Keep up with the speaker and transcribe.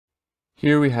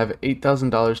Here we have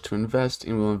 $8,000 to invest,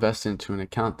 and we'll invest into an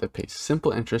account that pays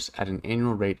simple interest at an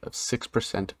annual rate of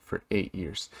 6% for 8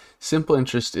 years. Simple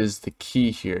interest is the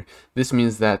key here. This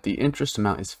means that the interest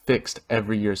amount is fixed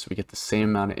every year, so we get the same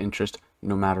amount of interest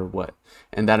no matter what.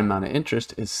 And that amount of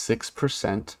interest is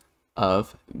 6%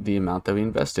 of the amount that we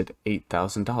invested,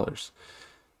 $8,000.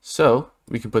 So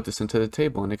we can put this into the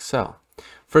table in Excel.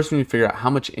 First, we need to figure out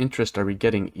how much interest are we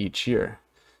getting each year.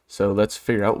 So let's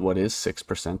figure out what is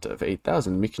 6% of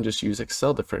 8,000. We can just use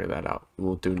Excel to figure that out.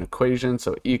 We'll do an equation,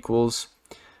 so equals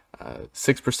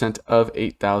 6% of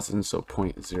 8,000, so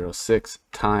 0.06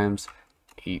 times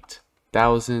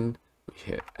 8,000. We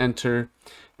hit enter,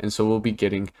 and so we'll be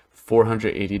getting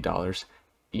 $480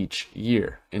 each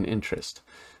year in interest.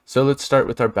 So let's start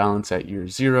with our balance at year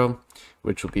 0,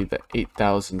 which will be the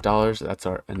 $8,000. That's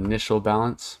our initial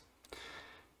balance.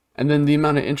 And then the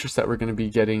amount of interest that we're going to be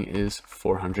getting is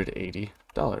 $480.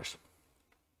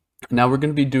 Now we're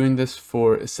going to be doing this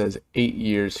for, it says 8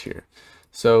 years here.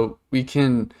 So we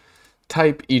can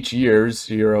type each year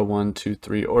 0, 1, 2,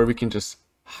 3, or we can just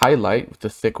highlight with the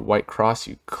thick white cross.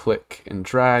 You click and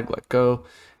drag, let go,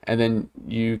 and then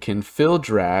you can fill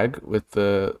drag with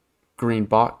the green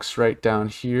box right down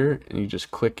here, and you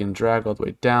just click and drag all the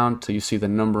way down till you see the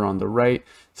number on the right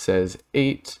says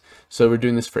 8. So we're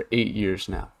doing this for 8 years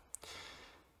now.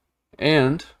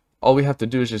 And all we have to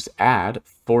do is just add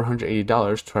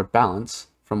 $480 to our balance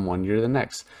from one year to the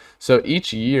next. So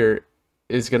each year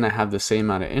is going to have the same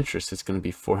amount of interest. It's going to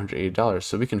be $480.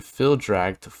 So we can fill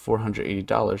drag to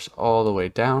 $480 all the way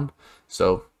down.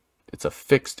 So it's a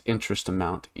fixed interest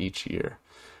amount each year.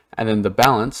 And then the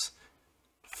balance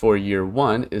for year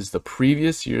 1 is the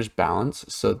previous year's balance.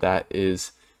 So that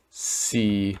is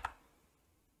C2.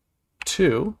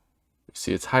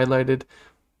 See, it's highlighted,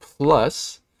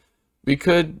 plus we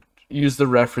could use the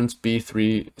reference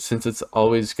B3 since it's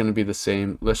always going to be the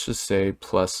same. Let's just say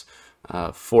plus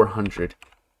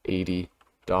 $480.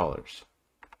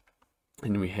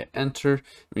 And we hit enter. And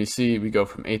we see we go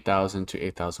from 8,000 to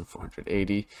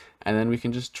 8,480. And then we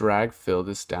can just drag fill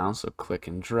this down. So click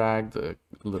and drag the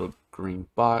little green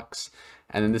box.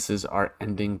 And then this is our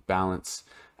ending balance.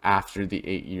 After the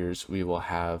 8 years, we will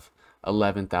have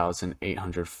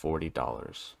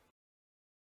 $11,840.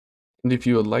 And if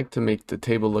you would like to make the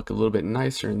table look a little bit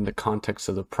nicer in the context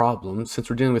of the problem, since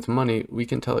we're dealing with money, we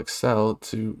can tell Excel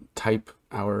to type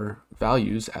our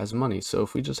values as money. So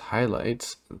if we just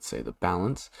highlight, let's say the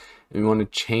balance, and we want to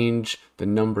change the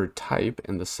number type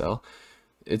in the cell,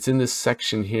 it's in this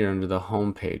section here under the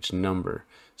home page, number.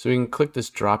 So we can click this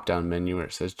drop down menu where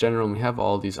it says general, and we have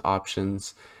all these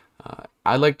options.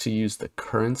 I like to use the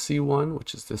currency one,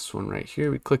 which is this one right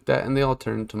here. We click that and they all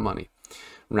turn to money,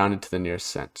 rounded to the nearest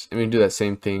cent. And we can do that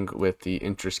same thing with the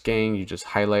interest gain. You just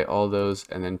highlight all those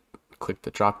and then click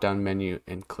the drop down menu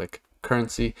and click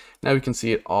currency. Now we can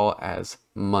see it all as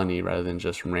money rather than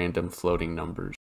just random floating numbers.